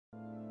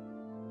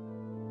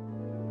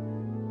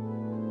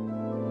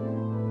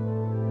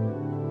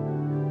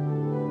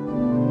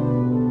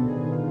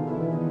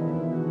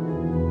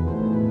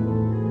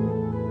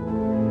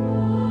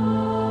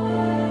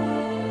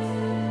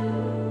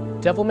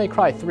Devil May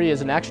Cry 3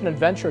 is an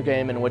action-adventure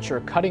game in which you're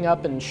cutting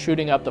up and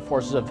shooting up the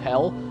forces of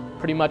hell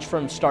pretty much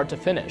from start to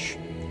finish.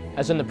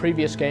 As in the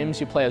previous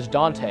games, you play as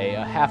Dante,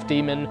 a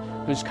half-demon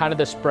who's kind of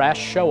this brash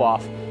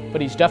show-off,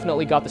 but he's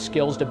definitely got the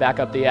skills to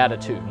back up the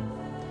attitude.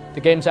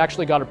 The game's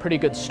actually got a pretty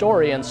good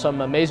story and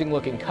some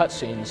amazing-looking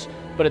cutscenes,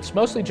 but it's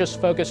mostly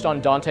just focused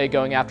on Dante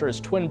going after his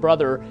twin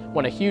brother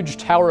when a huge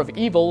tower of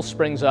evil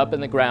springs up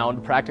in the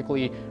ground,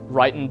 practically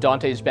right in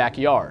Dante's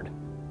backyard.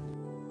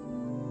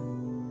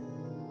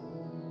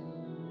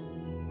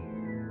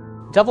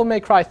 Devil May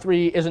Cry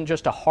 3 isn't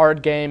just a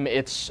hard game,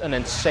 it's an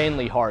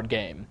insanely hard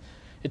game.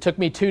 It took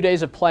me 2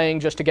 days of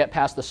playing just to get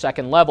past the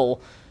second level,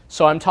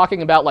 so I'm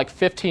talking about like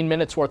 15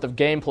 minutes worth of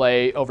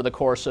gameplay over the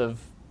course of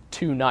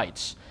 2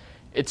 nights.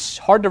 It's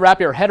hard to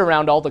wrap your head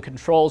around all the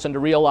controls and to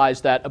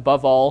realize that,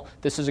 above all,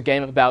 this is a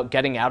game about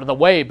getting out of the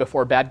way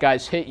before bad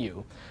guys hit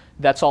you.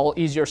 That's all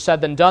easier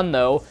said than done,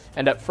 though,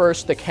 and at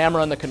first the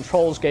camera and the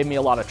controls gave me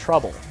a lot of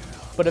trouble.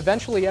 But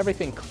eventually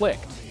everything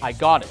clicked. I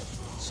got it.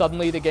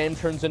 Suddenly the game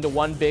turns into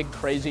one big,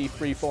 crazy,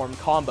 freeform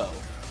combo.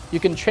 You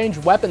can change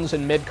weapons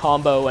in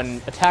mid-combo and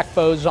attack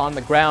foes on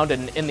the ground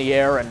and in the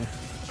air and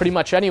pretty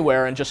much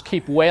anywhere and just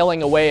keep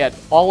wailing away at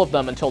all of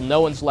them until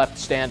no one's left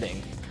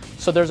standing.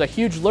 So there's a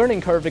huge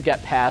learning curve to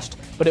get past,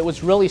 but it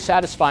was really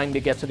satisfying to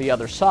get to the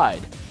other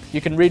side.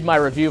 You can read my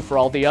review for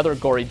all the other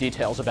gory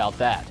details about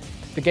that.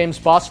 The game's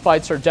boss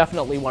fights are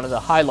definitely one of the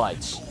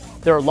highlights.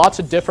 There are lots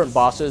of different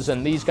bosses,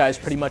 and these guys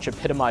pretty much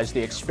epitomize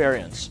the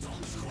experience.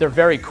 They're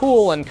very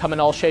cool and come in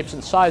all shapes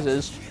and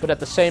sizes, but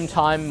at the same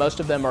time, most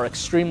of them are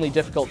extremely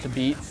difficult to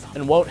beat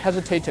and won't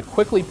hesitate to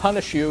quickly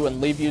punish you and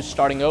leave you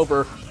starting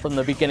over from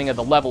the beginning of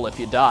the level if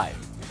you die.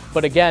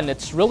 But again,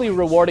 it's really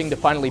rewarding to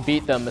finally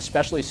beat them,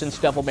 especially since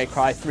Devil May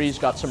Cry 3's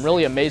got some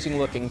really amazing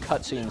looking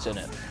cutscenes in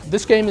it.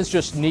 This game is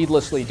just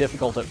needlessly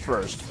difficult at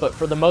first, but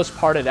for the most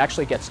part it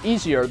actually gets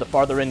easier the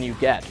farther in you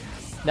get.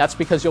 That's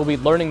because you'll be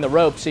learning the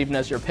ropes even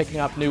as you're picking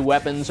up new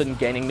weapons and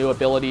gaining new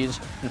abilities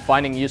and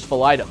finding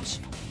useful items.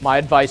 My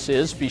advice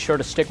is, be sure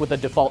to stick with the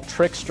default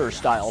Trickster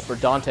style for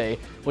Dante,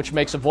 which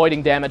makes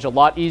avoiding damage a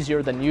lot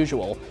easier than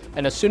usual,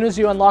 and as soon as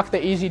you unlock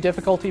the easy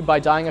difficulty by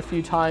dying a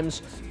few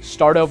times,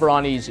 start over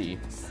on easy.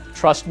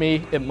 Trust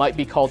me, it might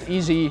be called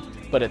easy,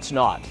 but it's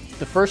not.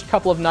 The first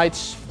couple of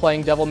nights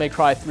playing Devil May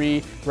Cry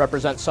 3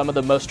 represent some of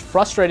the most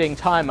frustrating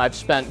time I've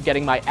spent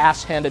getting my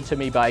ass handed to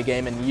me by a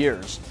game in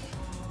years.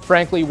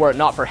 Frankly, were it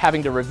not for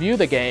having to review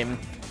the game,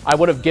 I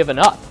would have given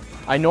up.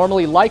 I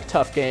normally like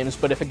tough games,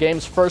 but if a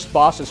game's first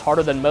boss is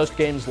harder than most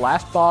games'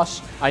 last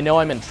boss, I know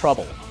I'm in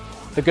trouble.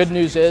 The good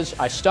news is,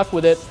 I stuck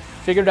with it,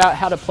 figured out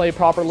how to play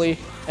properly,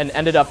 and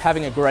ended up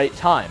having a great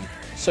time.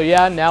 So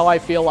yeah, now I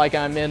feel like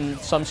I'm in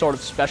some sort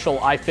of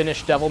special I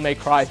finished Devil May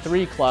Cry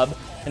 3 club,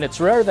 and it's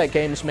rare that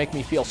games make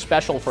me feel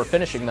special for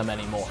finishing them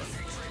anymore.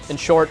 In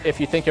short, if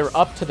you think you're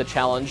up to the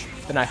challenge,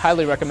 then I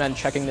highly recommend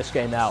checking this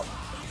game out.